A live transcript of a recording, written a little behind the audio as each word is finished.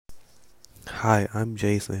Hi, I'm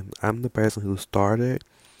Jason. I'm the person who started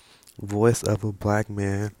Voice of a Black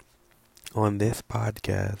Man. On this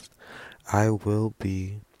podcast, I will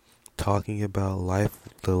be talking about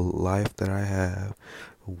the life that I have,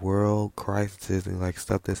 world crises, and like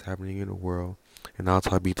stuff that's happening in the world. And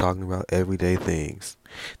be talking about everyday things.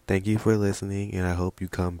 Thank you for listening, and I hope you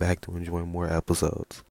come back to enjoy more episodes.